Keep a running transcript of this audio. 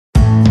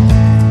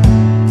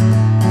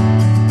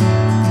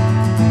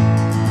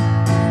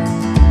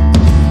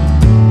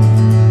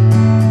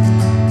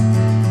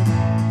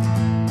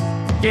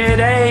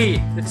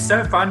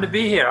so fun to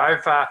be here.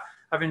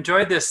 I've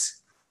enjoyed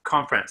this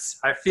conference.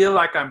 I feel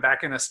like I'm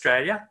back in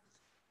Australia.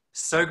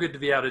 So good to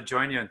be able to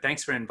join you, and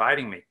thanks for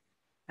inviting me.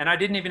 And I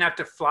didn't even have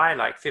to fly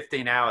like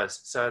 15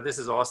 hours, so this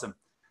is awesome.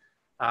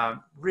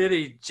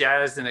 Really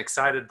jazzed and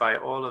excited by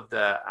all of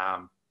the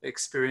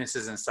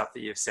experiences and stuff that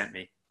you've sent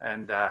me,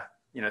 and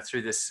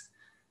through this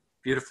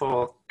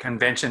beautiful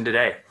convention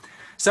today.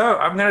 So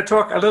I'm going to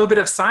talk a little bit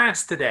of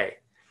science today,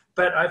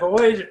 but I've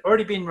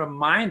already been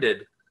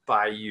reminded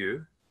by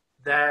you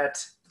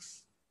that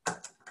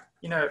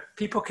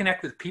people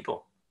connect with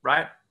people,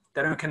 right?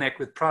 They don't connect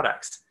with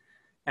products.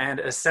 And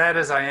as sad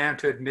as I am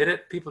to admit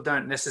it, people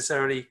don't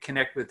necessarily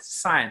connect with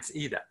science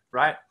either,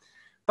 right?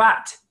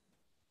 But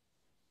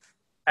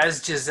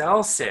as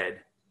Giselle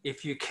said,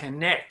 if you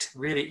connect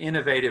really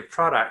innovative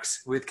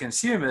products with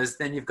consumers,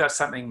 then you've got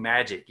something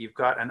magic. You've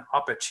got an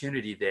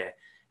opportunity there.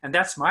 And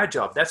that's my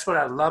job. That's what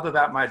I love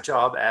about my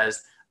job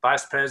as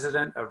Vice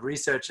President of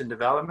Research and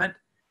Development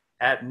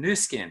at Nu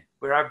Skin,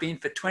 where I've been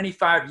for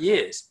 25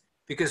 years.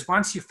 Because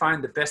once you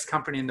find the best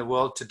company in the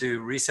world to do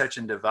research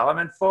and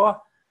development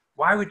for,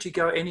 why would you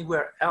go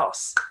anywhere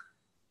else?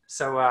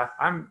 So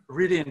I'm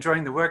really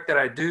enjoying the work that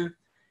I do,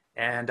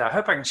 and I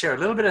hope I can share a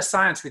little bit of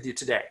science with you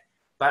today.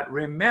 But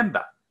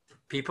remember,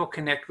 people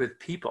connect with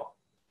people.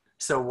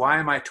 So why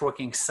am I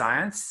talking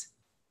science?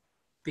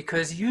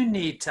 Because you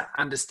need to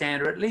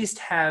understand, or at least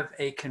have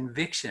a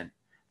conviction,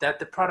 that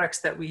the products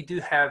that we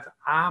do have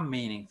are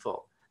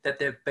meaningful, that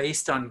they're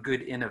based on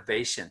good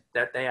innovation,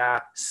 that they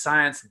are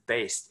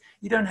science-based.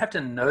 You don't have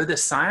to know the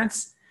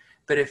science,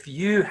 but if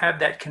you have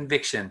that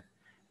conviction,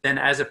 then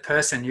as a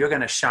person, you're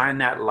going to shine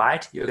that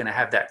light, you're going to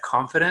have that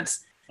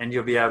confidence, and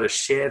you'll be able to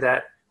share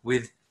that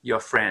with your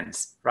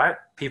friends, right?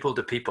 People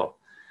to people.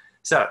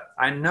 So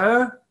I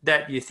know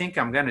that you think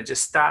I'm going to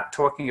just start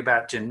talking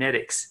about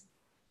genetics,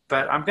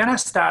 but I'm going to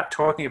start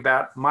talking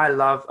about my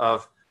love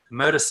of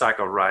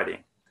motorcycle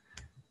riding.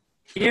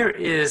 Here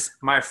is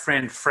my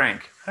friend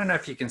Frank. I don't know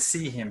if you can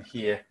see him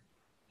here.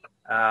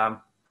 The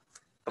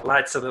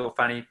light's a little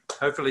funny.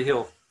 Hopefully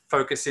he'll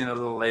focus in a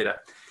little later.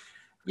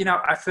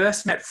 I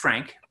first met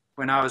Frank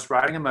when I was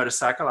riding a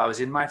motorcycle. I was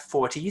in my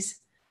 40s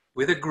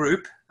with a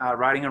group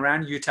riding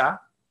around Utah.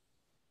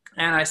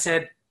 And I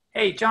said,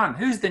 "Hey, John,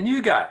 who's the new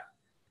guy?" And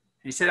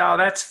he said, "Oh,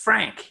 that's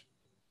Frank."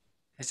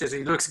 He says,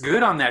 "He looks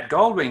good on that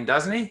Goldwing,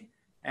 doesn't he?"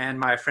 And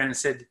my friend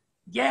said,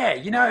 "Yeah,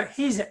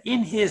 he's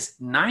in his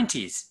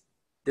 90s,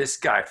 this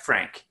guy,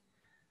 Frank."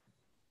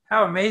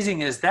 How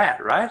amazing is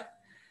that, right?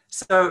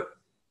 So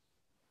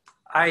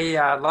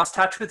I lost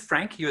touch with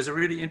Frank. He was a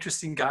really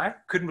interesting guy.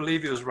 Couldn't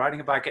believe he was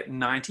riding a bike at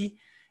 90.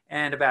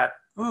 And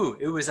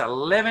it was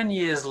 11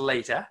 years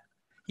later,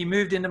 he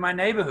moved into my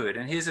neighborhood.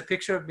 And here's a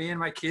picture of me and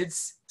my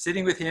kids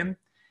sitting with him.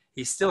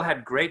 He still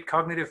had great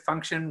cognitive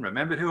function,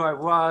 remembered who I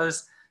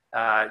was,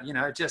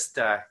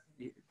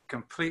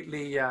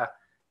 completely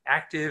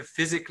active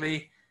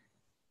physically.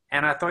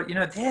 And I thought,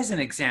 there's an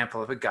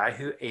example of a guy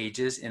who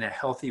ages in a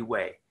healthy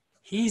way.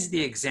 He's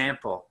the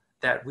example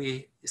that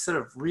we sort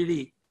of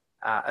really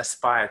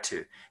aspire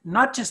to,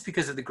 not just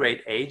because of the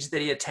great age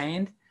that he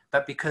attained,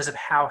 but because of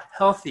how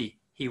healthy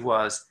he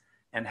was.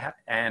 And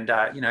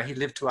he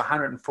lived to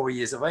 104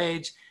 years of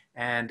age,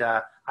 and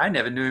I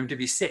never knew him to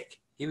be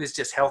sick. He was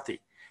just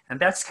healthy. And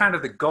that's kind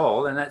of the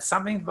goal, and that's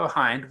something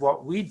behind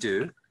what we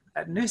do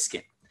at Nu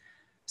Skin.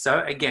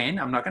 So again,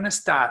 I'm not going to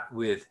start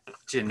with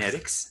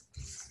genetics,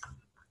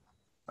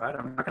 right?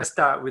 I'm not going to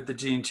start with the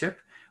gene chip.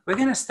 We're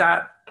going to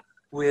start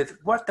with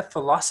what the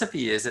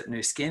philosophy is at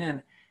Nu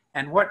Skin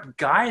and what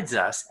guides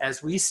us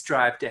as we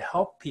strive to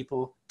help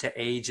people to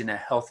age in a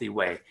healthy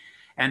way.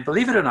 And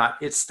believe it or not,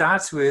 it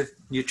starts with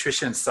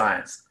nutrition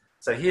science.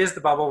 So here's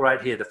the bubble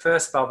right here. The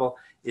first bubble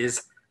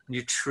is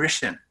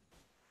nutrition.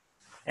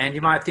 And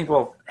you might think,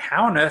 well,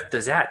 how on earth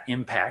does that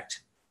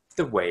impact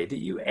the way that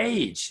you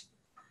age?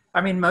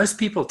 I mean, most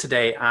people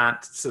today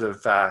aren't sort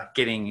of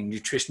getting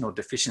nutritional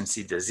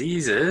deficiency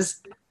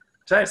diseases.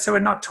 So we're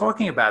not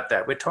talking about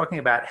that. We're talking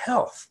about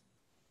health.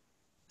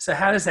 So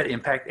how does that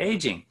impact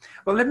aging?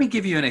 Well, let me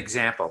give you an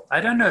example.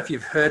 I don't know if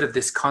you've heard of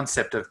this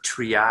concept of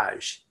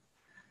triage,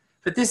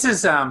 but this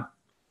is, it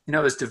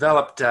was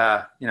developed,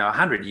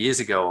 100 years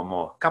ago or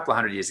more, a couple of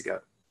 100 years ago,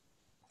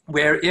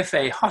 where if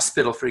a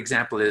hospital, for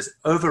example, is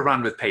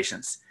overrun with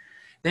patients,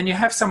 then you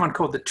have someone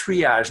called the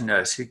triage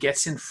nurse who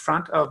gets in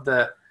front of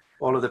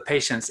all of the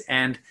patients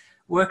and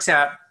works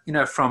out,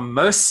 from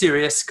most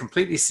serious,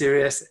 completely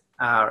serious,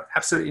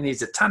 absolutely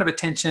needs a ton of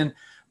attention,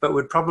 but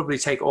would probably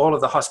take all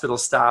of the hospital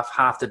staff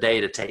half the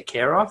day to take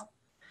care of.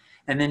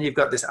 And then you've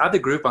got this other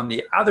group on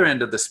the other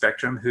end of the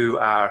spectrum who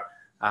are,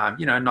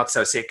 not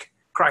so sick.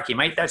 Crikey,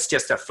 mate, that's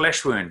just a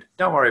flesh wound.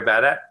 Don't worry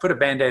about that. Put a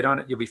Band-Aid on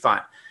it, you'll be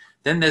fine.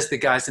 Then there's the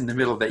guys in the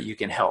middle that you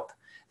can help.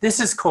 This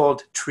is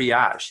called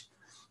triage.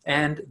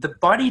 And the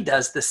body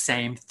does the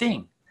same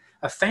thing.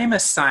 A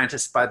famous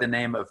scientist by the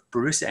name of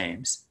Bruce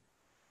Ames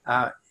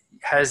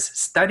has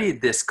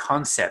studied this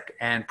concept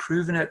and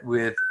proven it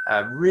with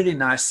a really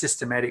nice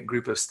systematic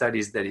group of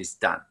studies that he's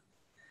done.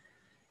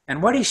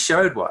 And what he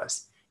showed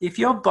was, if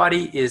your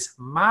body is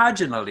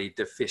marginally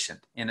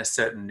deficient in a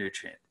certain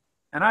nutrient,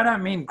 and I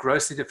don't mean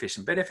grossly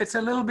deficient, but if it's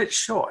a little bit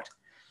short,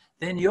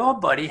 then your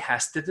body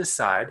has to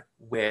decide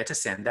where to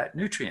send that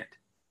nutrient,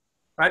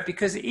 right?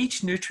 Because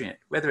each nutrient,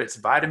 whether it's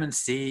vitamin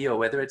C or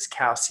whether it's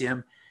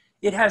calcium,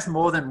 it has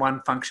more than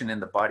one function in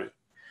the body.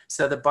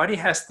 So the body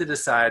has to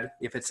decide,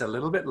 if it's a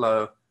little bit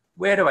low,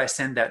 where do I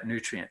send that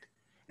nutrient?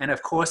 And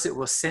of course, it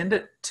will send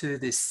it to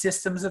the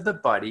systems of the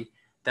body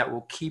that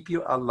will keep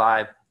you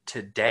alive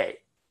today.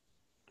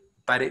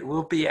 But it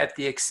will be at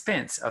the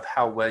expense of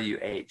how well you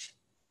age.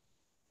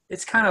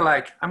 It's kind of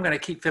like, I'm going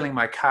to keep filling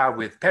my car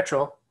with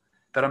petrol,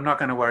 but I'm not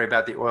going to worry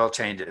about the oil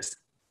changes,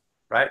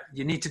 right?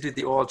 You need to do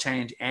the oil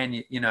change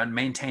and,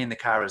 maintain the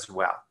car as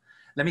well.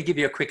 Let me give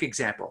you a quick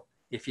example.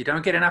 If you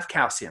don't get enough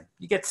calcium,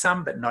 you get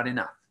some, but not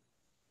enough.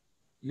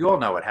 You all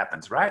know what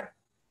happens, right?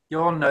 You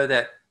all know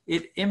that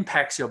it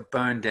impacts your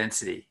bone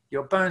density.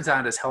 Your bones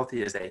aren't as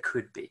healthy as they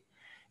could be.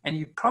 And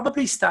you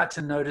probably start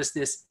to notice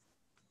this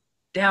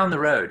down the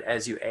road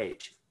as you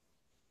age.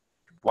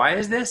 Why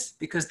is this?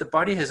 Because the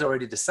body has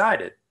already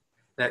decided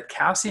that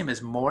calcium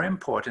is more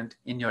important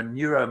in your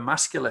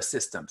neuromuscular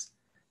systems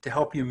to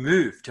help you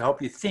move, to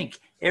help you think.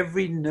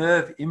 Every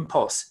nerve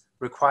impulse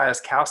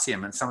requires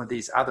calcium and some of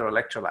these other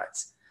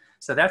electrolytes.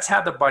 So that's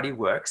how the body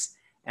works.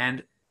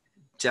 And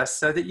just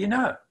so that you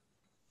know,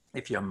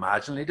 if you're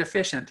marginally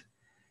deficient,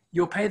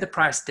 you'll pay the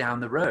price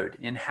down the road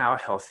in how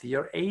healthy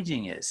your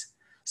aging is.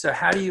 So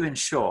how do you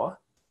ensure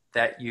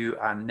that you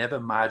are never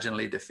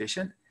marginally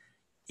deficient?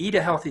 Eat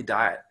a healthy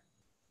diet,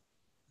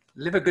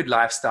 live a good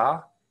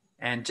lifestyle,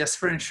 and just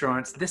for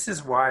insurance, this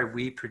is why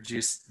we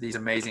produce these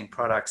amazing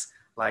products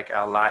like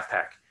our Life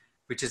Pack,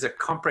 which is a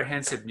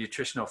comprehensive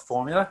nutritional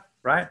formula,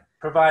 right?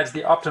 Provides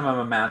the optimum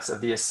amounts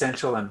of the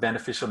essential and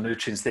beneficial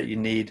nutrients that you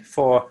need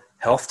for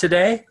health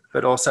today,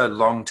 but also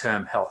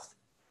long-term health.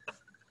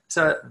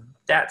 So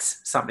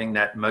that's something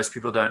that most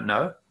people don't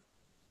know.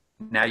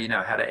 Now you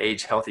know how to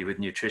age healthy with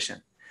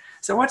nutrition.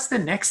 So what's the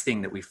next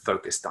thing that we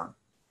focused on?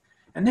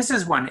 And this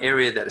is one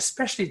area that,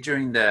 especially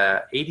during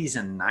the 80s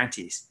and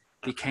 90s,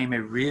 became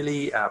a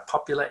really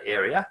popular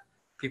area.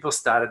 People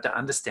started to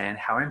understand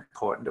how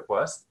important it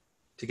was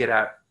to get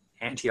our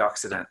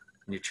antioxidant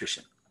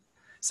nutrition.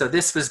 So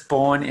this was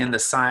born in the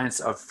science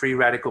of free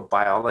radical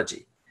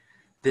biology.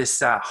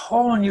 This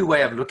whole new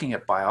way of looking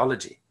at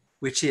biology,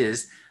 which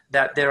is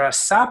that there are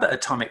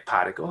subatomic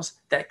particles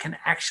that can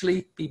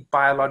actually be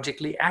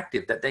biologically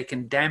active, that they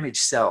can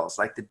damage cells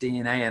like the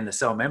DNA and the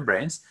cell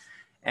membranes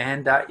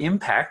and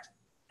impact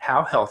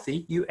how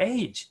healthy you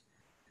age.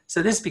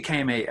 So this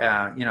became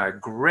a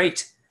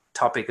great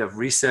topic of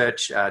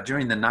research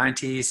during the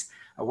 90s.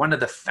 One of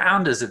the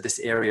founders of this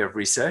area of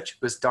research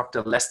was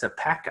Dr. Lester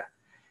Packer.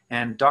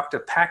 And Dr.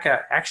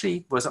 Packer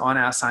actually was on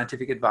our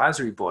scientific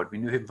advisory board. We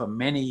knew him for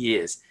many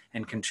years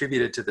and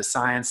contributed to the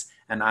science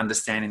and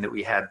understanding that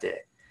we had there.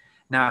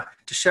 Now,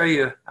 to show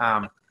you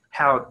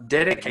how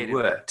dedicated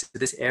we were to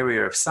this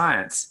area of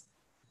science,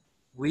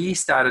 we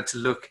started to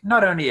look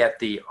not only at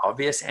the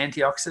obvious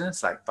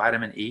antioxidants like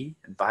vitamin E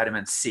and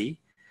vitamin C,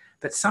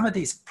 but some of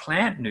these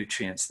plant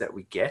nutrients that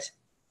we get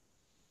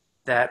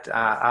that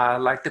are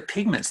like the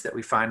pigments that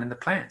we find in the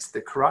plants,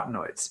 the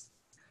carotenoids.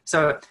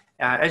 So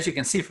as you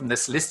can see from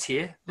this list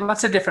here,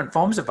 lots of different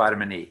forms of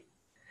vitamin E.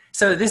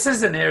 So this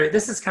is an area,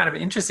 this is kind of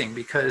interesting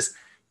because,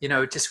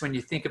 just when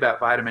you think about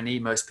vitamin E,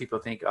 most people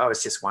think, oh,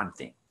 it's just one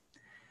thing.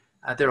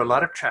 There are a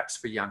lot of traps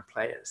for young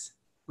players.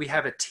 We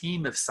have a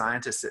team of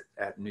scientists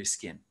at New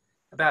Skin,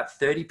 about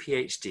 30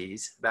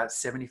 PhDs, about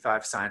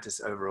 75 scientists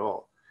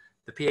overall.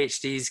 The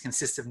PhDs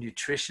consist of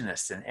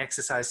nutritionists and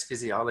exercise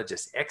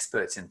physiologists,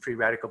 experts in free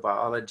radical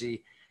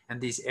biology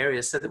and these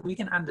areas so that we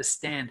can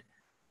understand,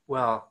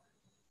 well,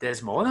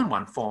 there's more than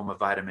one form of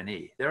vitamin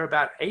E. There are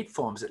about 8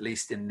 forms at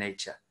least in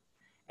nature.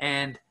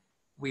 And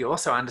we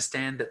also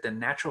understand that the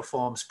natural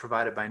forms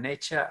provided by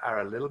nature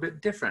are a little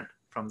bit different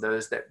from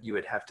those that you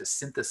would have to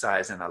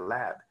synthesize in a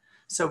lab.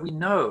 So we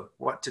know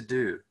what to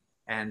do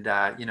and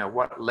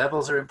what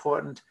levels are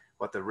important,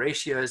 what the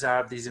ratios are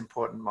of these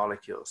important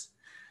molecules.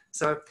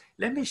 So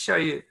let me show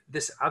you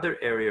this other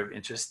area of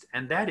interest,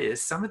 and that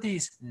is some of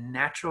these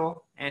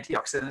natural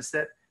antioxidants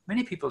that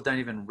many people don't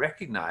even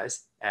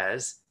recognize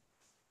as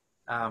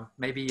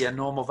maybe a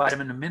normal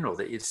vitamin and mineral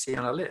that you'd see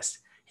on a list.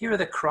 Here are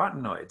the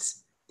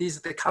carotenoids. These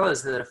are the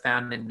colors that are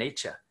found in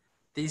nature.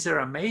 These are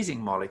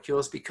amazing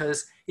molecules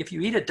because if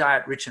you eat a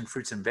diet rich in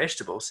fruits and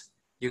vegetables,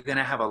 you're going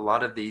to have a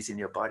lot of these in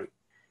your body.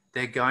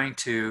 They're going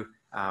to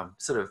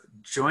sort of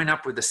join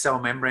up with the cell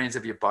membranes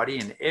of your body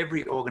in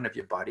every organ of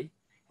your body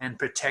and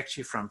protect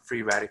you from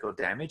free radical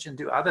damage and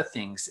do other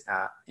things,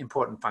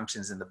 important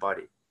functions in the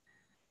body,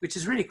 which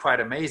is really quite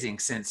amazing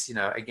since,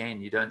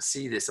 again, you don't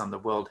see this on the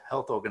World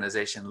Health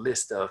Organization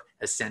list of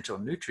essential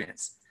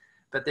nutrients,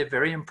 but they're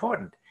very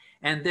important.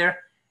 And they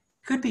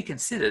could be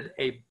considered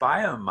a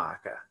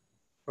biomarker,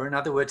 or in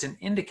other words, an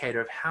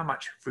indicator of how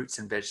much fruits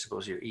and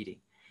vegetables you're eating.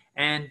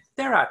 And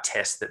there are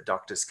tests that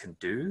doctors can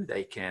do.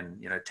 They can,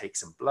 take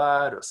some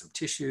blood or some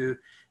tissue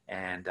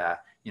and,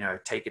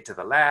 take it to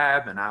the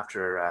lab. And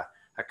after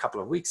a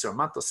couple of weeks or a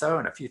month or so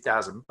and a few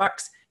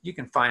 $1,000, you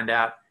can find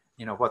out,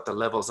 what the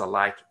levels are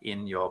like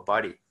in your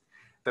body.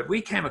 But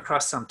we came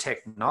across some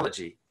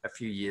technology a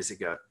few years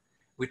ago,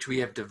 which we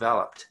have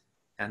developed.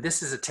 And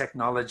this is a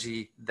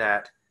technology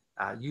that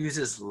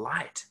uses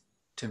light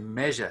to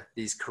measure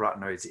these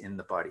carotenoids in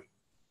the body.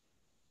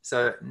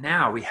 So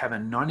now we have a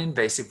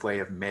non-invasive way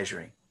of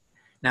measuring.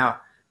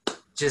 Now,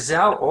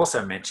 Giselle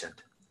also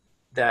mentioned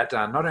that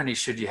not only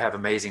should you have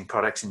amazing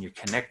products and you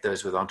connect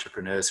those with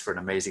entrepreneurs for an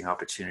amazing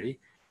opportunity,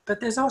 but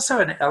there's also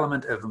an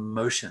element of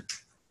emotion.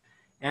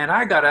 And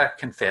I gotta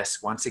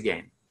confess once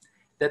again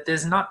that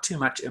there's not too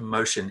much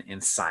emotion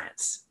in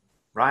science,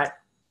 right?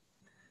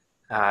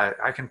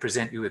 I can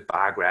present you with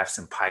bar graphs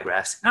and pie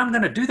graphs, and I'm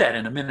gonna do that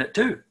in a minute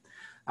too.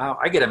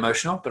 I get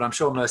emotional, but I'm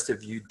sure most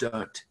of you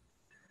don't.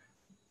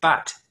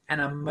 But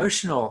an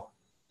emotional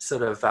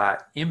sort of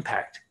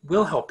impact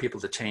will help people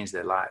to change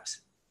their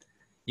lives.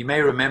 You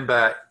may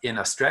remember in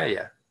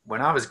Australia,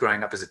 when I was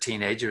growing up as a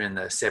teenager in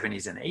the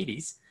 70s and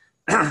 80s,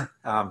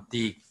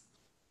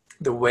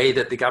 the way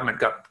that the government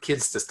got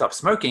kids to stop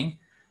smoking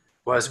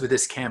was with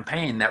this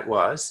campaign that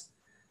was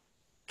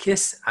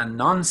kiss a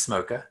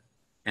non-smoker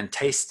and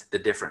taste the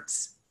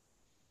difference.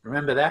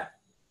 Remember that?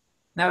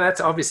 Now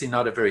that's obviously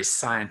not a very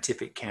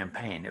scientific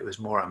campaign. It was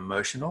more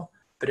emotional,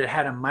 but it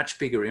had a much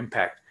bigger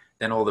impact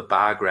than all the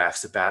bar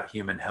graphs about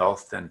human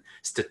health and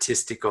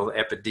statistical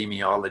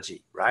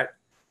epidemiology, right?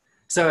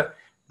 So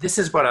this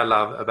is what I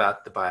love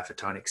about the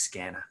biophotonic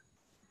scanner.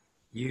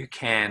 You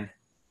can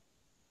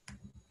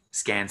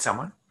scan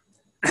someone.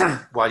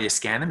 While you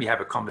scan them, you have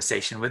a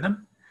conversation with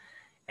them,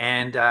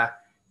 and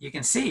you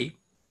can see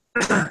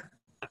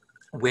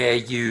where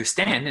you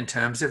stand in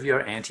terms of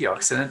your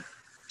antioxidant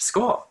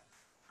score.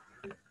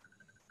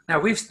 Now,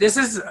 this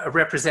is a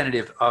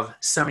representative of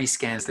so many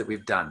scans that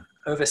we've done.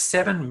 Over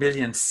 7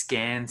 million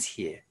scans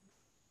here.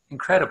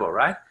 Incredible,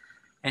 right?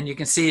 And you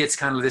can see it's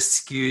kind of this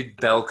skewed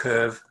bell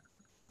curve.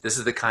 This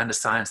is the kind of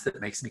science that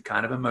makes me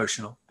kind of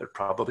emotional, but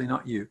probably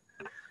not you.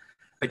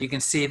 But you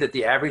can see that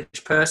the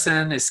average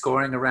person is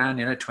scoring around,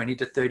 20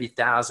 to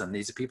 30,000.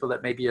 These are people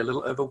that may be a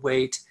little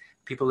overweight,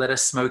 people that are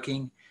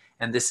smoking.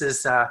 And this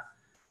is,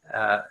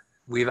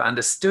 we've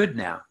understood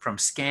now from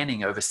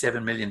scanning over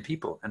 7 million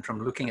people and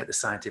from looking at the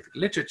scientific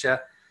literature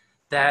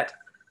that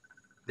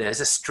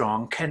there's a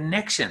strong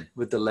connection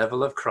with the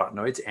level of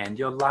carotenoids and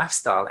your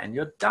lifestyle and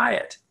your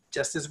diet,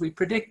 just as we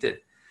predicted.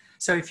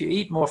 So if you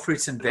eat more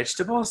fruits and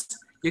vegetables,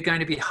 you're going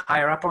to be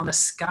higher up on the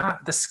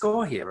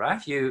score here,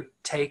 right? You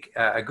take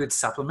a good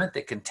supplement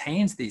that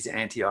contains these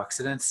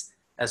antioxidants,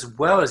 as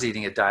well as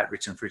eating a diet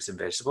rich in fruits and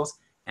vegetables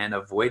and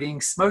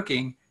avoiding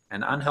smoking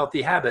and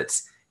unhealthy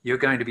habits, you're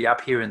going to be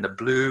up here in the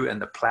blue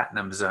and the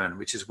platinum zone,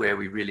 which is where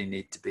we really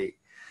need to be.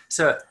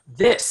 So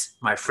this,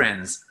 my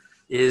friends,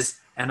 is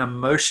an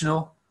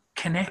emotional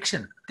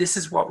connection. This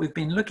is what we've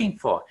been looking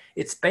for.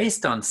 It's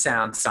based on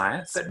sound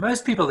science, but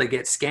most people that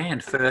get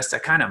scanned first are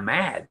kind of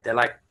mad. They're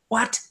like,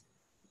 what?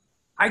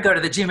 I go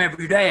to the gym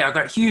every day. I've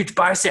got huge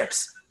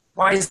biceps.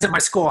 Why isn't my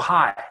score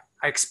high?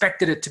 I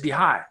expected it to be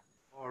high.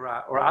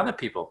 Or other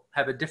people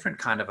have a different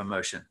kind of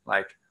emotion,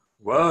 like,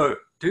 whoa,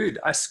 dude,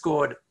 I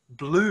scored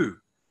blue.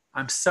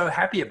 I'm so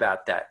happy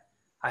about that.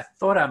 I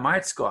thought I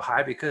might score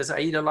high because I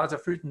eat a lot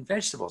of fruit and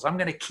vegetables. I'm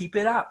going to keep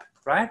it up,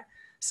 right?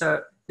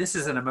 So this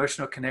is an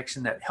emotional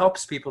connection that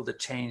helps people to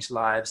change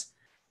lives.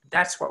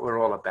 That's what we're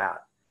all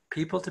about.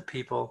 People to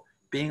people,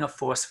 being a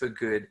force for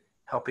good,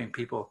 helping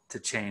people to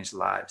change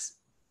lives.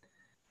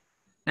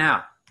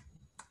 Now,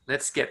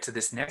 let's get to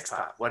this next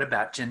part. What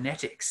about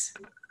genetics,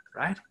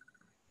 right?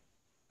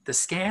 The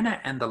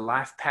scanner and the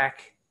life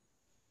pack,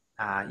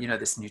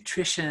 this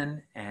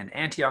nutrition and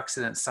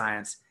antioxidant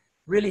science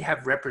really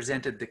have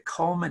represented the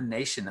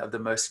culmination of the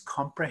most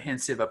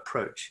comprehensive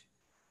approach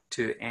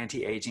to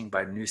anti-aging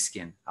by Nu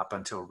Skin up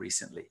until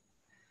recently.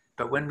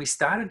 But when we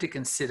started to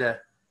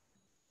consider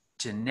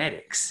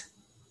genetics,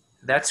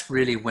 that's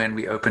really when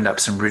we opened up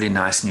some really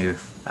nice new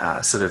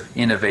sort of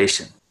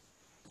innovation.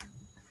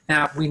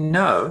 Now, we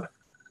know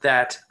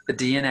that the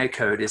DNA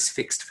code is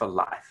fixed for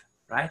life,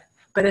 right?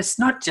 But it's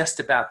not just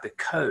about the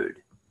code,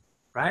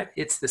 right?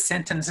 It's the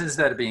sentences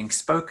that are being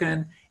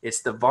spoken.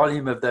 It's the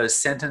volume of those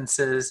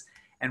sentences.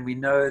 And we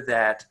know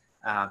that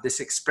this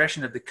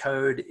expression of the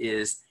code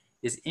is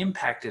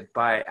impacted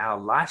by our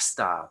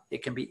lifestyle.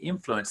 It can be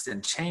influenced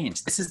and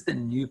changed. This is the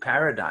new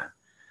paradigm.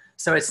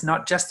 So it's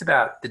not just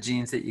about the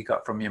genes that you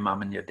got from your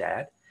mom and your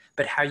dad,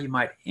 but how you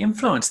might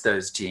influence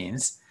those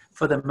genes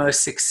for the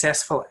most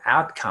successful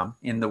outcome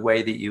in the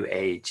way that you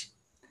age.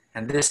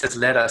 And this has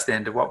led us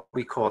then to what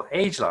we call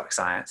Ageloc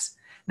science.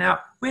 Now,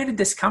 where did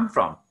this come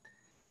from?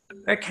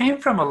 It came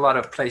from a lot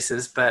of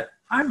places, but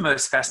I'm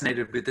most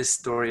fascinated with this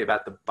story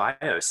about the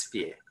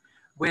biosphere,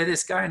 where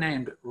this guy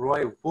named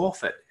Roy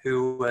Wolfert,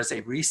 who was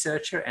a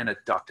researcher and a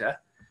doctor,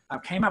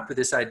 came up with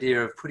this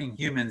idea of putting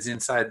humans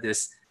inside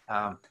this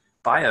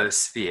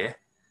biosphere,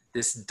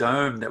 this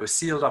dome that was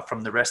sealed off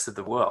from the rest of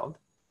the world,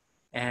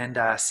 and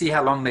see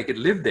how long they could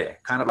live there,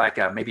 kind of like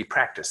maybe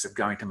practice of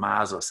going to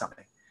Mars or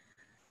something.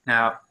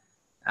 Now,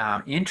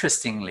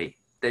 interestingly,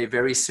 they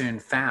very soon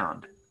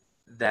found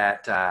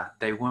that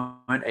they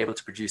weren't able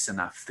to produce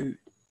enough food.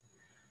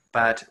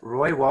 But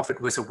Roy Walford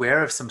was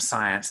aware of some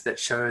science that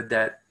showed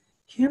that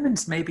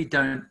humans maybe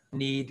don't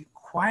need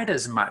quite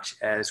as much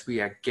as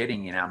we are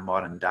getting in our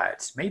modern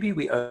diets. Maybe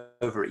we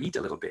overeat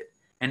a little bit.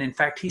 And in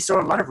fact, he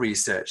saw a lot of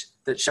research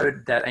that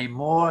showed that a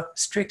more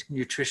strict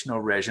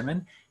nutritional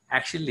regimen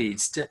actually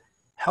leads to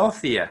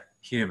healthier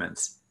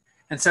humans.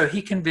 And so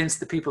he convinced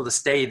the people to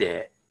stay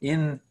there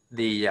in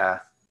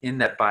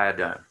that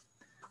biodome.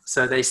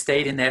 So they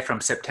stayed in there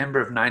from September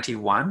of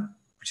 91,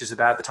 which is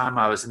about the time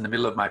I was in the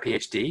middle of my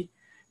PhD,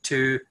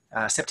 to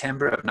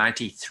September of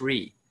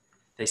 93.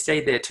 They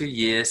stayed there 2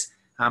 years.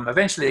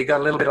 Eventually, they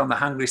got a little bit on the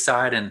hungry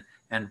side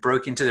and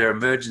broke into their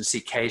emergency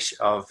cache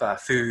of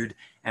food,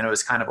 and it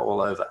was kind of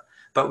all over.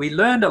 But we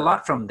learned a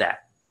lot from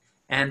that.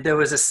 And there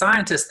was a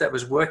scientist that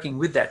was working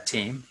with that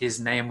team. His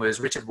name was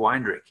Richard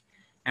Weindrich.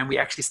 And we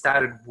actually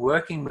started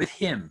working with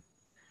him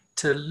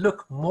to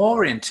look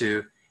more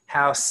into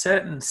how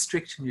certain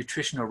strict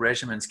nutritional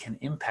regimens can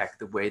impact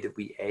the way that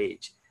we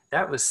age.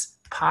 That was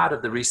part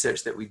of the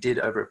research that we did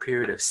over a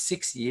period of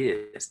 6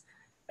 years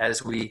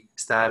as we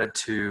started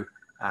to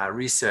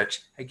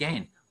research,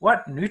 again,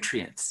 what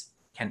nutrients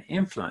can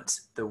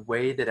influence the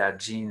way that our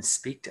genes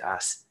speak to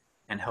us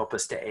and help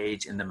us to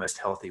age in the most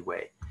healthy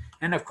way.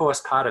 And of course,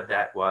 part of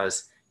that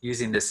was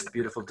using this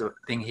beautiful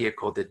thing here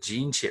called the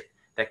gene chip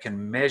that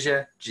can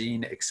measure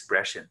gene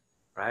expression,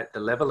 right?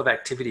 The level of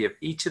activity of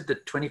each of the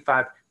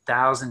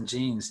 25,000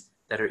 genes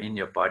that are in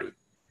your body.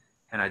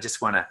 And I just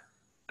want to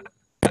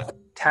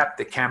tap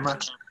the camera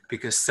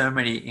because so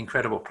many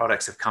incredible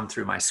products have come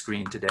through my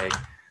screen today.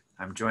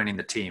 I'm joining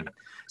the team.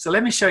 So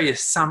let me show you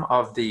some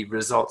of the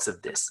results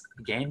of this.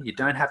 Again, you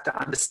don't have to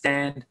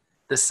understand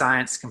the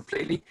science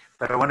completely,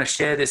 but I want to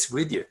share this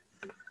with you.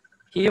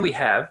 Here we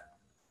have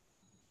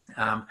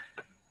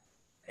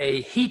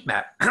a heat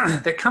map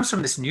that comes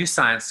from this new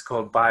science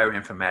called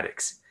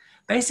bioinformatics.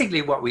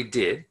 Basically what we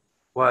did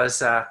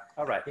was,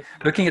 all right,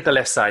 looking at the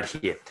left side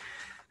here,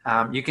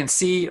 you can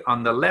see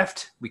on the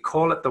left, we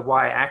call it the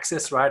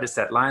y-axis, right? It's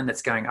that line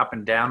that's going up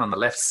and down on the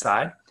left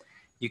side.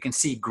 You can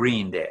see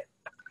green there.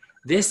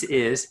 This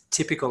is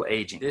typical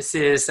aging. This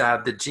is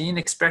the gene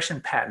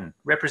expression pattern,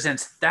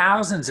 represents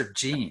thousands of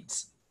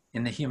genes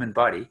in the human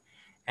body,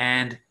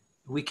 and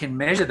we can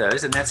measure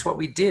those, and that's what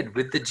we did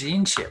with the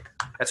gene chip.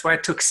 That's why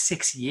it took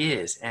 6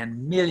 years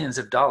and millions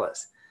of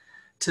dollars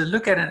to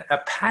look at a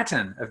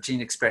pattern of gene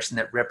expression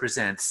that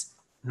represents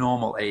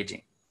normal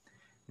aging.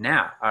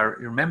 Now, I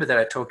remember that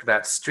I talked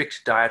about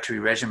strict dietary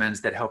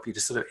regimens that help you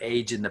to sort of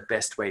age in the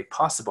best way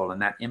possible,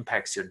 and that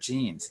impacts your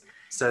genes.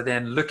 So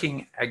then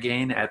looking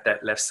again at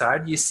that left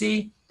side, you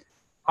see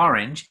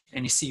orange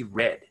and you see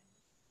red.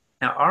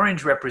 Now,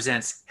 orange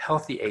represents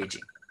healthy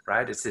aging,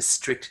 right? It's this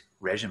strict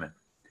regimen.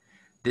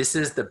 This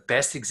is the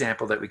best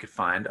example that we could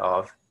find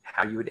of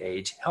how you would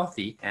age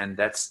healthy, and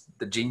that's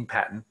the gene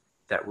pattern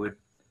that would,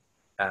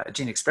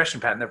 gene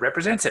expression pattern that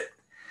represents it.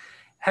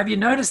 Have you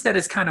noticed that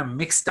it's kind of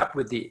mixed up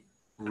with the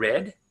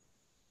red,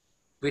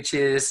 which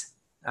is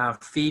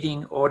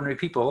feeding ordinary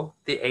people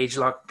the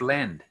Ageloc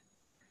blend?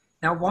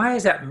 Now, why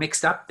is that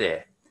mixed up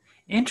there?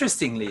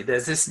 Interestingly,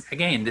 there's this,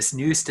 again, this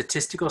new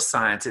statistical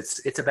science.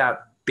 It's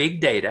about big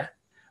data,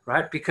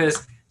 right?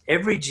 Because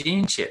every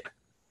gene chip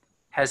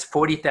has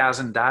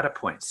 40,000 data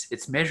points.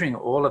 It's measuring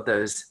all of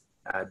those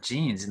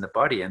genes in the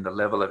body and the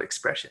level of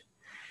expression.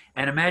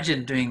 And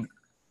imagine doing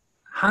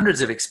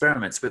hundreds of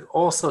experiments with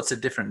all sorts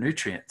of different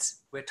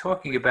nutrients. We're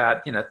talking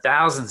about,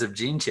 thousands of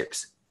gene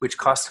chips, which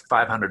cost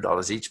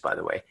 $500 each, by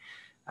the way.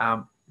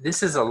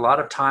 This is a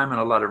lot of time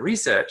and a lot of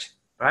research,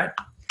 right?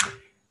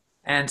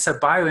 And so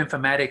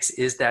bioinformatics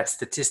is that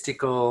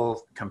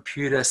statistical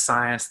computer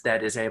science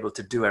that is able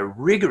to do a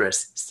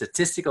rigorous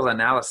statistical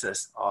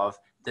analysis of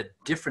the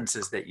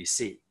differences that you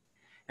see.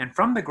 And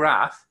from the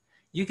graph,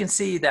 you can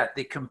see that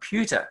the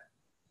computer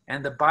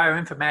and the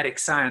bioinformatics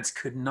science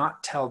could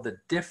not tell the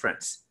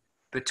difference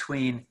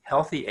between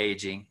healthy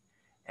aging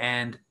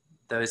and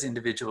those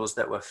individuals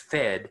that were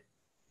fed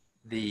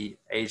the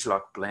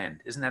Ageloc blend.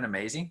 Isn't that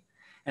amazing?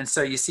 And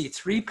so you see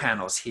 3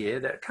 panels here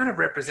that kind of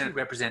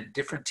represent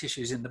different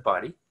tissues in the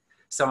body.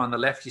 So on the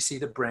left, you see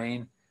the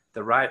brain,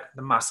 the right,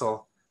 the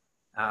muscle,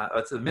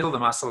 or the middle, the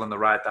muscle, and the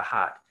right, the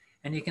heart.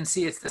 And you can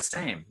see it's the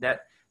same,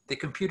 that the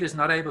computer is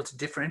not able to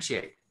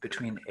differentiate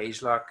between the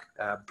Ageloc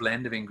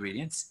blend of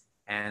ingredients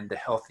and the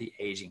healthy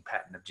aging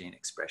pattern of gene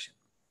expression.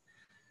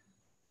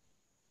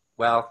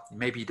 Well,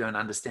 maybe you don't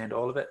understand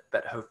all of it,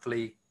 but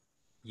hopefully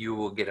you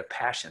will get a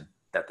passion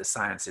that the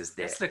science is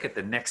there. Let's look at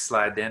the next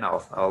slide then.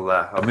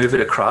 I'll move it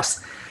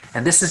across.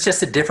 And this is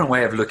just a different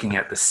way of looking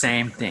at the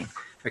same thing,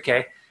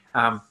 okay?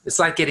 It's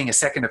like getting a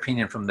second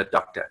opinion from the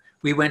doctor.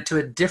 We went to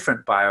a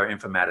different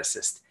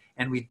bioinformaticist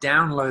and we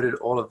downloaded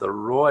all of the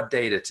raw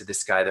data to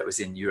this guy that was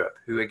in Europe,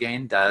 who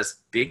again does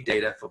big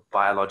data for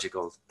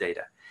biological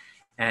data.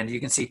 And you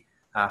can see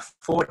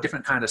 4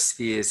 different kind of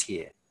spheres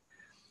here.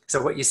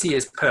 So what you see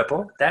is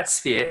purple. That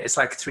sphere, it's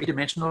like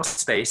 3-dimensional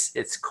space.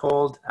 It's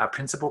called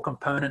principal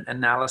component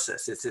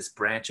analysis. It's this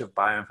branch of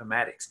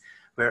bioinformatics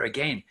where,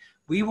 again,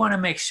 we want to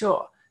make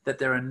sure that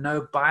there are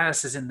no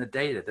biases in the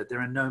data, that there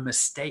are no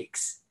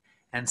mistakes.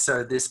 And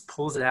so this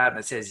pulls it out and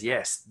it says,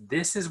 yes,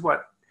 this is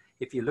what,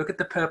 if you look at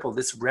the purple,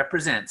 this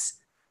represents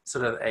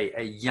sort of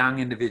a young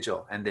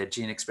individual and their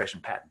gene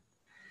expression pattern.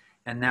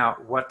 And now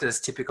what does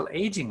typical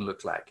aging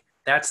look like?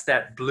 That's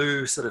that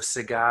blue sort of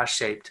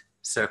cigar-shaped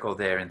circle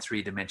there in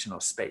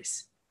three-dimensional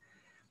space.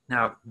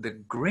 Now, the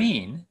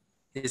green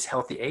is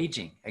healthy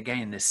aging.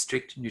 Again, this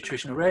strict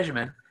nutritional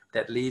regimen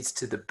that leads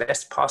to the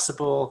best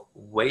possible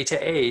way to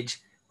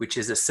age, which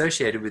is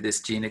associated with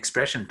this gene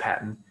expression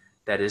pattern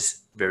that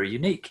is very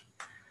unique.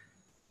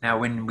 Now,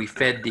 when we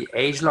fed the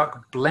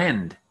Ageloc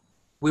blend,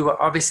 we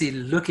were obviously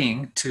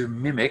looking to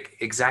mimic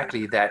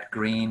exactly that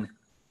green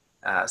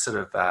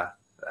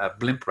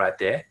blimp right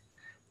there.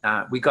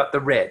 We got the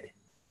red.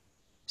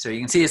 So you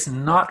can see it's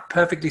not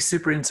perfectly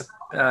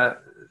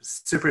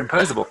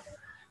superimposable,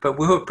 but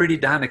we were pretty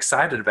darn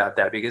excited about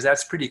that because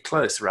that's pretty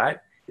close, right?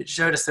 It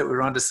showed us that we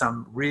were onto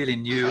some really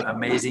new,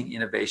 amazing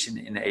innovation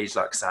in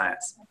Ageloc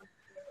science.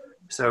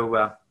 So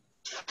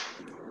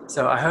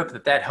I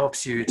hope that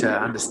helps you to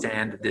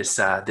understand this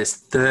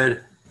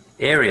third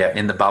area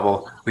in the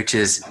bubble, which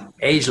is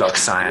Ageloc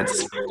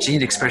science,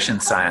 gene expression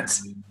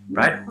science,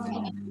 right?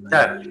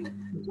 So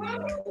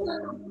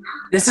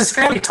this is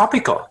fairly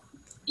topical.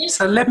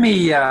 So let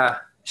me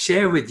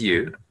share with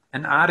you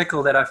an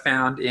article that I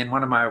found in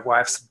one of my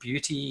wife's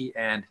beauty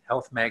and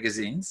health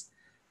magazines.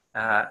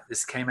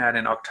 This came out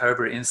in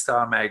October in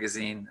Star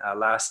magazine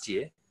last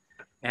year.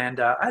 And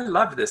I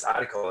loved this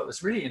article. It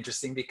was really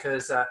interesting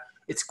because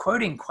it's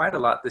quoting quite a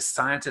lot this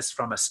scientist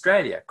from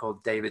Australia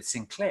called David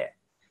Sinclair.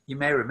 You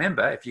may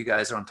remember, if you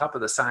guys are on top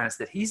of the science,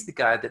 that he's the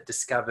guy that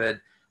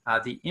discovered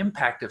the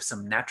impact of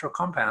some natural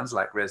compounds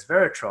like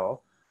resveratrol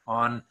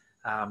on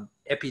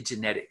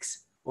epigenetics,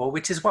 or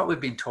which is what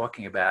we've been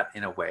talking about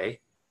in a way,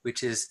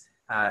 which is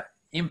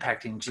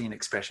impacting gene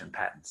expression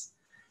patterns.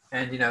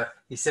 And, you know,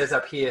 he says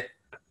up here,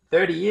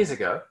 30 years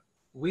ago,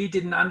 we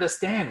didn't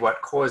understand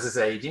what causes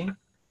aging,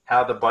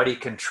 how the body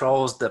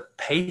controls the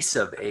pace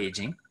of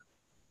aging,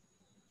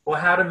 or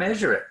how to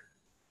measure it.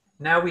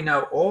 Now we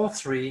know all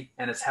three,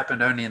 and it's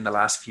happened only in the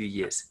last few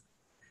years.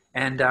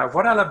 And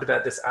what I loved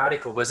about this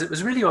article was it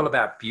was really all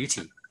about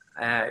beauty.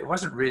 It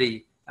wasn't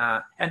really,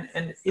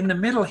 and in the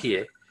middle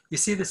here, you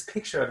see this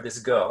picture of this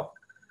girl,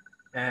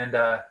 and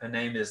her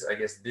name is, I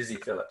guess, Busy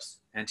Phillips.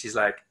 And she's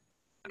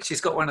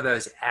got one of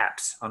those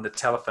apps on the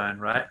telephone,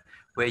 right?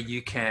 Where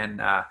you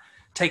can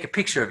take a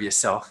picture of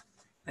yourself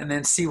and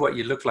then see what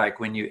you look like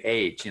when you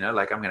age, you know,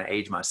 like I'm going to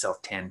age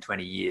myself 10,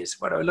 20 years.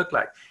 What do I look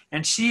like?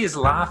 And she is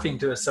laughing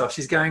to herself.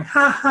 She's going,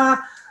 ha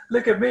ha,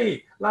 look at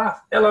me,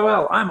 laugh,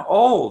 LOL, I'm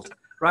old,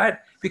 right?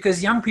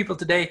 Because young people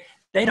today,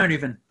 they don't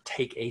even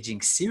take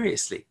aging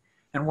seriously.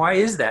 And why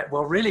is that?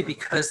 Well, really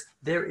because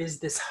there is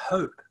this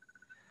hope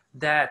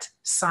that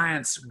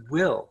science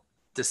will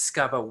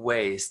discover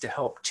ways to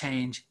help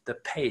change the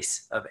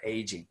pace of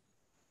aging.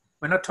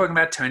 We're not talking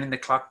about turning the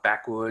clock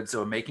backwards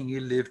or making you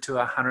live to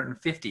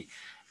 150.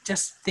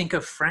 Just think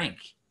of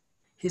Frank.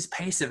 His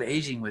pace of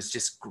aging was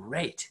just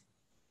great.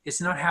 It's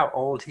not how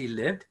old he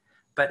lived,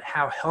 but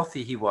how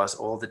healthy he was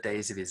all the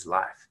days of his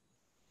life.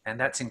 And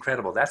that's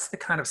incredible. That's the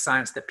kind of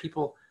science that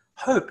people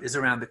hope is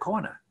around the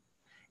corner.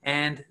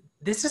 And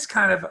this is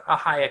kind of a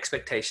high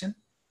expectation,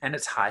 and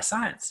it's high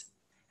science.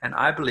 And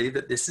I believe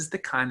that this is the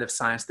kind of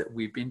science that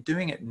we've been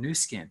doing at Nu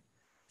Skin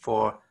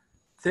for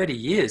 30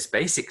 years,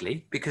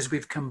 basically, because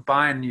we've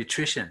combined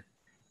nutrition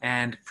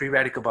and free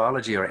radical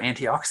biology or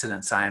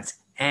antioxidant science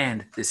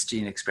and this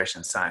gene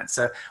expression science.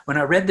 So when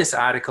I read this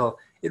article,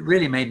 it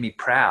really made me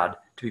proud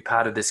to be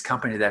part of this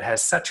company that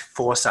has such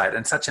foresight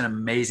and such an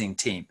amazing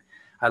team.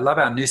 I love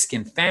our Nu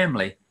Skin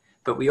family,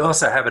 but we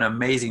also have an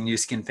amazing Nu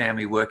Skin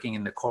family working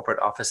in the corporate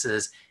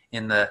offices,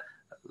 in the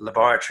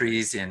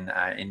laboratories in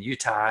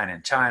Utah and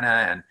in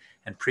China,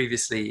 and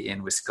previously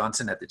in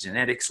Wisconsin at the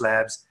genetics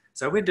labs.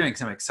 So we're doing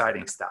some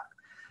exciting stuff.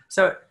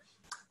 So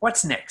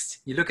what's next?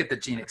 You look at the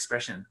gene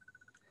expression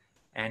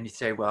and you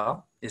say,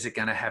 well, is it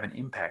going to have an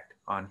impact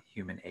on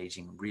human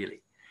aging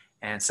really?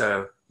 And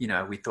so, you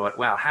know, we thought,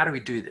 well, how do we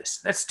do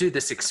this? Let's do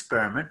this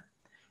experiment,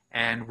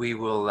 and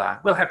we'll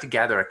have to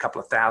gather a couple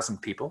of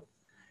thousand people,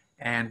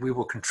 and we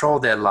will control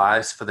their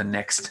lives for the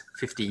next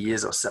 50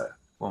 years or so.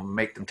 We'll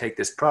make them take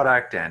this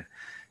product and,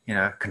 you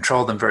know,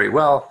 control them very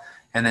well,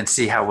 and then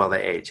see how well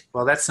they age.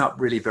 Well, that's not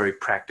really very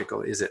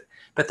practical, is it?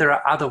 But there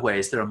are other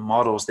ways. There are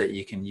models that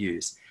you can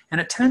use.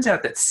 And it turns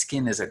out that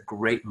skin is a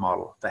great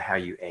model for how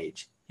you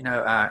age. You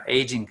know,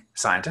 aging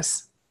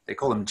scientists, they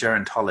call them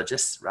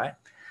gerontologists, right?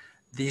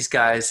 These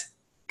guys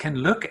can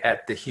look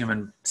at the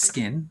human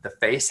skin, the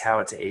face, how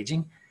it's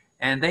aging,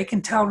 and they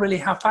can tell really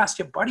how fast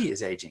your body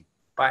is aging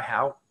by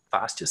how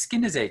fast your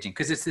skin is aging,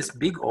 because it's this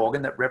big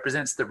organ that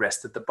represents the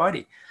rest of the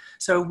body.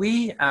 So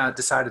we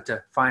decided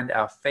to find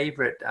our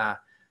favorite,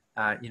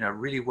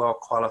 really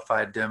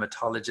well-qualified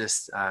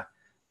dermatologists,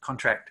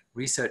 contract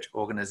research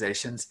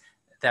organizations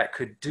that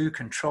could do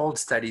controlled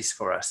studies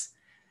for us.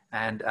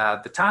 And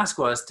the task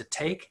was to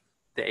take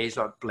the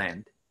Ageloc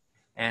blend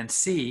and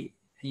see,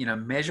 you know,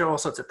 measure all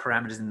sorts of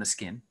parameters in the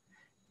skin,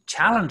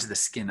 challenge the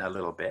skin a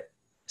little bit,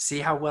 See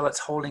how well it's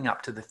holding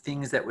up to the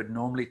things that would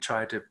normally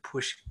try to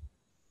push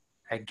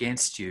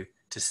against you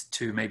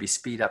to maybe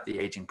speed up the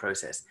aging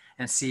process,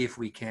 and see if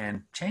we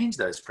can change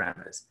those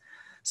parameters.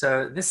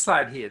 So this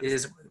slide here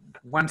is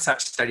one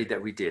such study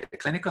that we did, a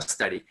clinical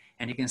study.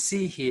 And you can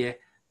see here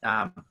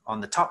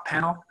on the top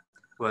panel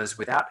was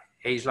without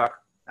Ageloc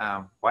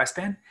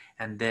Wiseband,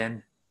 and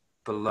then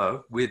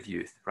below with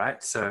youth,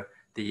 right? So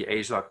the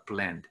Ageloc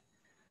blend.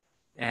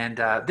 And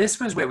this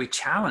was where we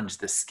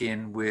challenged the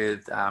skin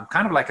with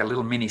kind of like a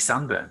little mini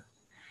sunburn.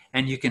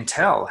 And you can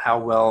tell how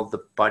well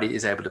the body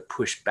is able to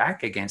push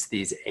back against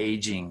these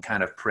aging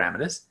kind of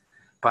parameters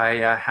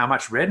by how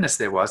much redness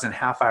there was and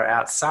how far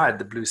outside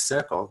the blue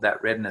circle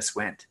that redness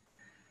went.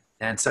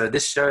 And so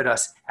this showed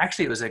us,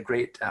 actually it was a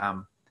great,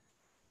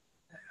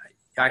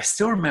 I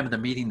still remember the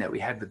meeting that we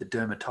had with the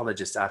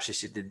dermatologist after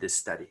she did this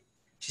study.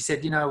 She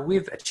said, you know,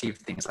 we've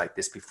achieved things like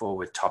this before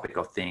with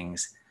topical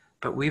things,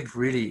 but we've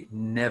really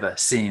never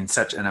seen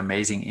such an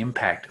amazing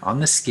impact on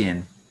the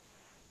skin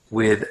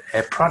with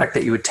a product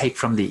that you would take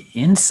from the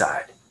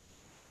inside.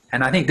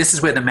 And I think this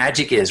is where the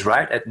magic is,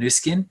 right, at Nu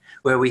Skin,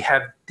 where we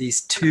have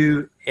these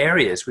two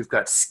areas. We've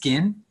got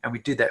skin, and we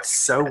do that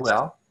so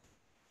well.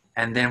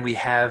 And then we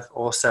have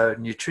also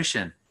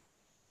nutrition,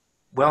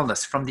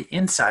 wellness from the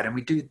inside, and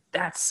we do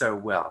that so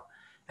well.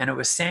 And it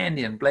was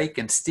Sandy and Blake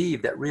and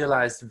Steve that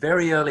realized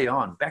very early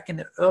on, back in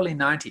the early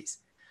 90s,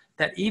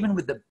 that even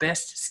with the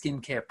best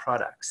skincare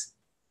products,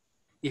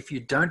 if you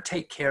don't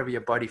take care of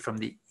your body from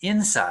the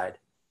inside,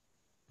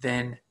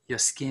 then your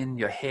skin,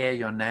 your hair,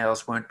 your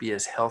nails won't be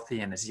as healthy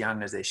and as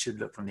young as they should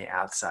look from the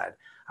outside.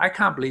 I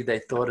can't believe they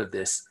thought of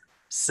this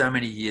so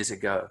many years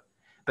ago.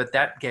 But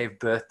that gave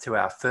birth to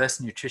our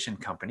first nutrition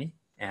company.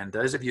 And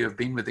those of you who have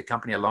been with the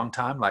company a long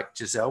time, like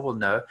Giselle, will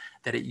know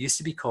that it used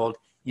to be called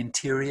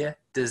Interior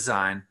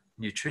Design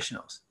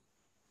Nutritionals.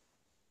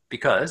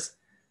 Because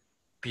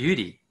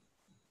beauty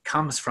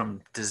comes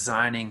from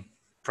designing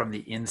from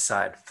the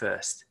inside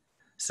first.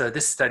 So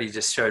this study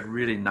just showed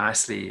really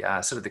nicely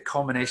sort of the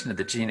culmination of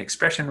the gene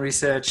expression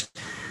research.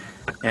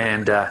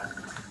 And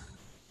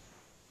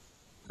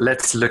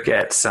let's look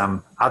at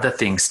some other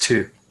things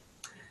too.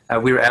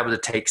 We were able to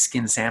take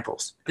skin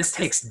samples. This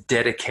takes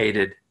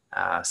dedicated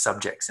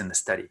subjects in the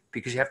study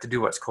because you have to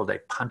do what's called a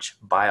punch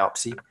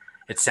biopsy.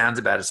 It sounds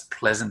about as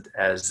pleasant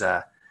as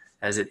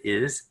it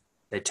is.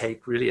 They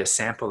take really a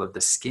sample of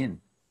the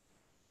skin,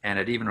 and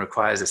it even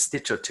requires a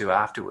stitch or two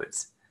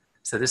afterwards.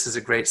 So this is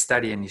a great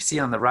study, and you see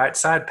on the right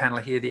side panel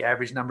here the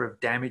average number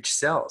of damaged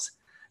cells.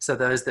 So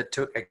those that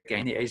took,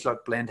 again, the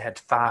Ageloc blend had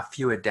far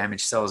fewer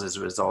damaged cells as a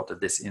result of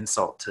this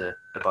insult to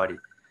the body.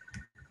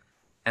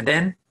 And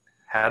then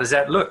how does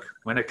that look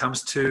when it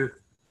comes to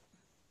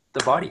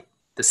the body,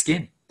 the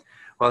skin?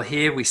 Well,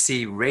 here we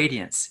see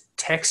radiance,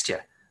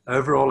 texture,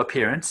 overall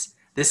appearance.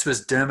 This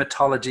was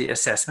dermatology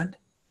assessment.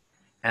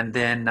 And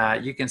then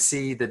you can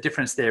see the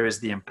difference there is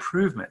the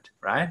improvement,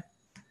 right?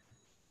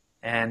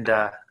 And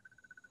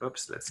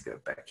oops, let's go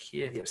back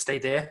here. Yeah, stay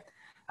there.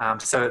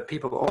 So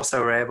people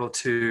also were able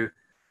to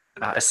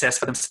assess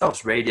for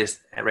themselves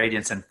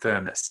radiance and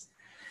firmness.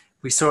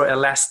 We saw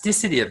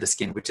elasticity of the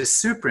skin, which is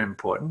super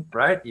important,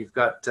 right? You've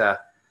got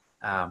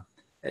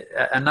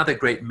another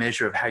great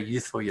measure of how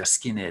youthful your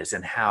skin is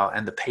and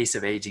the pace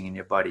of aging in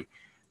your body.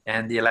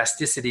 And the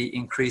elasticity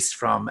increased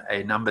from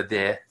a number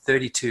there,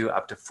 32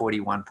 up to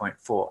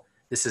 41.4.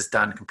 This is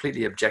done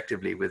completely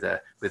objectively with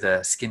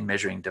a skin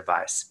measuring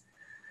device.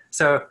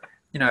 So,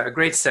 you know, a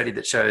great study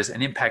that shows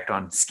an impact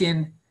on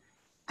skin.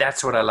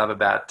 That's what I love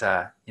about,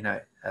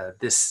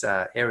 this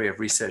area of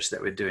research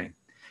that we're doing.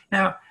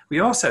 Now, we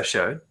also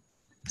showed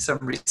some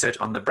research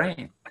on the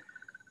brain.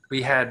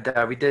 We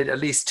did at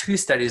least 2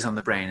 studies on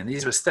the brain, and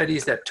these were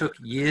studies that took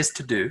years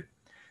to do.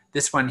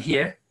 This one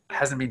here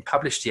hasn't been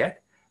published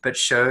yet, but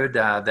showed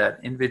that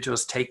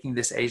individuals taking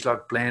this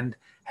Ageloc blend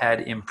had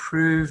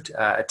improved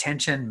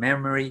attention,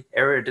 memory,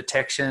 error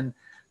detection,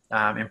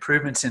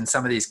 improvements in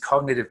some of these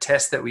cognitive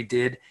tests that we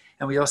did.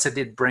 And we also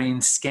did brain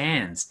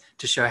scans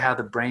to show how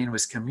the brain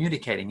was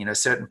communicating, you know,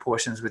 certain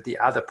portions with the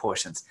other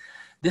portions.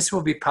 This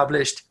will be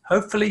published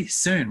hopefully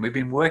soon. We've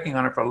been working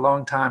on it for a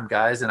long time,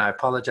 guys, and I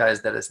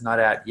apologize that it's not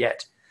out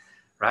yet,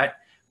 right?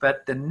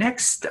 But the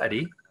next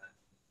study,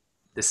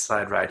 this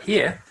slide right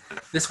here,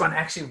 this one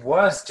actually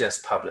was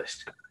just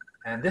published.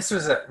 And this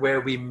was where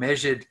we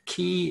measured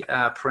key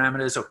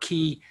parameters or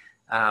key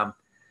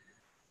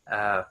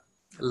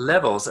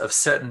levels of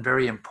certain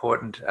very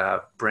important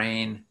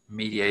brain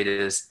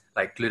mediators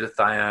like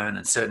glutathione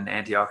and certain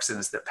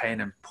antioxidants that play an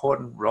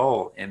important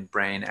role in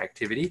brain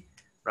activity,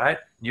 right?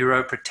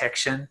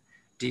 Neuroprotection,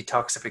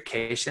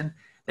 detoxification.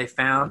 They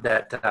found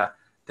that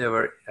there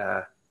were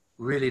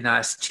really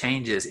nice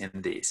changes in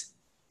these.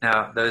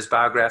 Now, those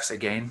bar graphs,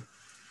 again,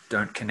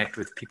 don't connect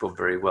with people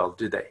very well,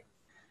 do they?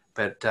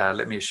 But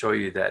let me assure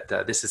you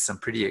that this is some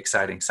pretty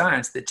exciting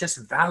science that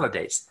just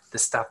validates the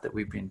stuff that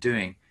we've been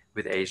doing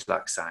with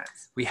Ageloc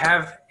science. We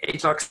have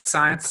Ageloc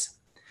science,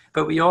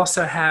 but we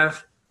also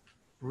have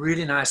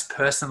really nice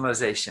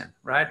personalization,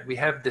 right? We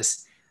have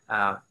this,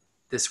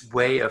 this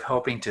way of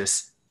helping to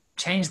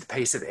change the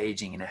pace of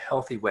aging in a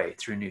healthy way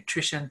through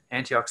nutrition,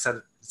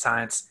 antioxidant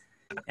science,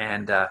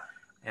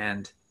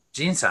 and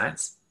gene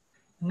science.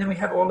 And then we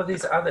have all of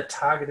these other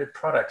targeted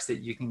products that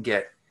you can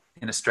get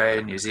in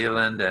Australia, New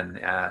Zealand, and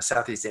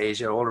Southeast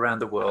Asia, all around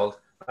the world.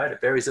 Right?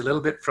 It varies a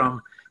little bit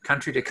from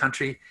country to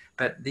country,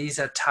 but these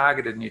are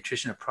targeted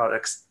nutritional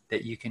products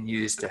that you can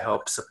use to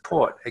help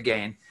support,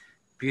 again,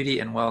 beauty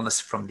and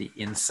wellness from the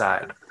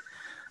inside.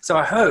 So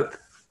I hope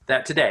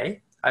that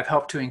today I've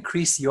helped to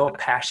increase your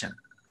passion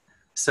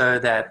so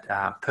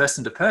that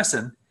person to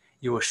person,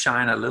 you will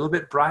shine a little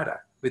bit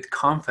brighter with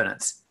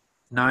confidence,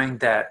 knowing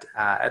that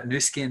at Nu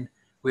Skin,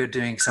 we're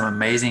doing some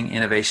amazing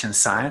innovation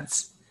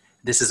science.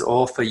 This is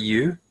all for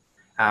you.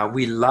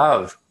 We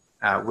love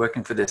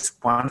working for this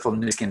wonderful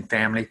Nu Skin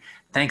family.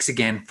 Thanks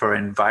again for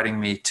inviting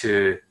me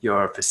to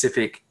your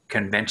Pacific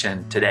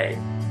convention today.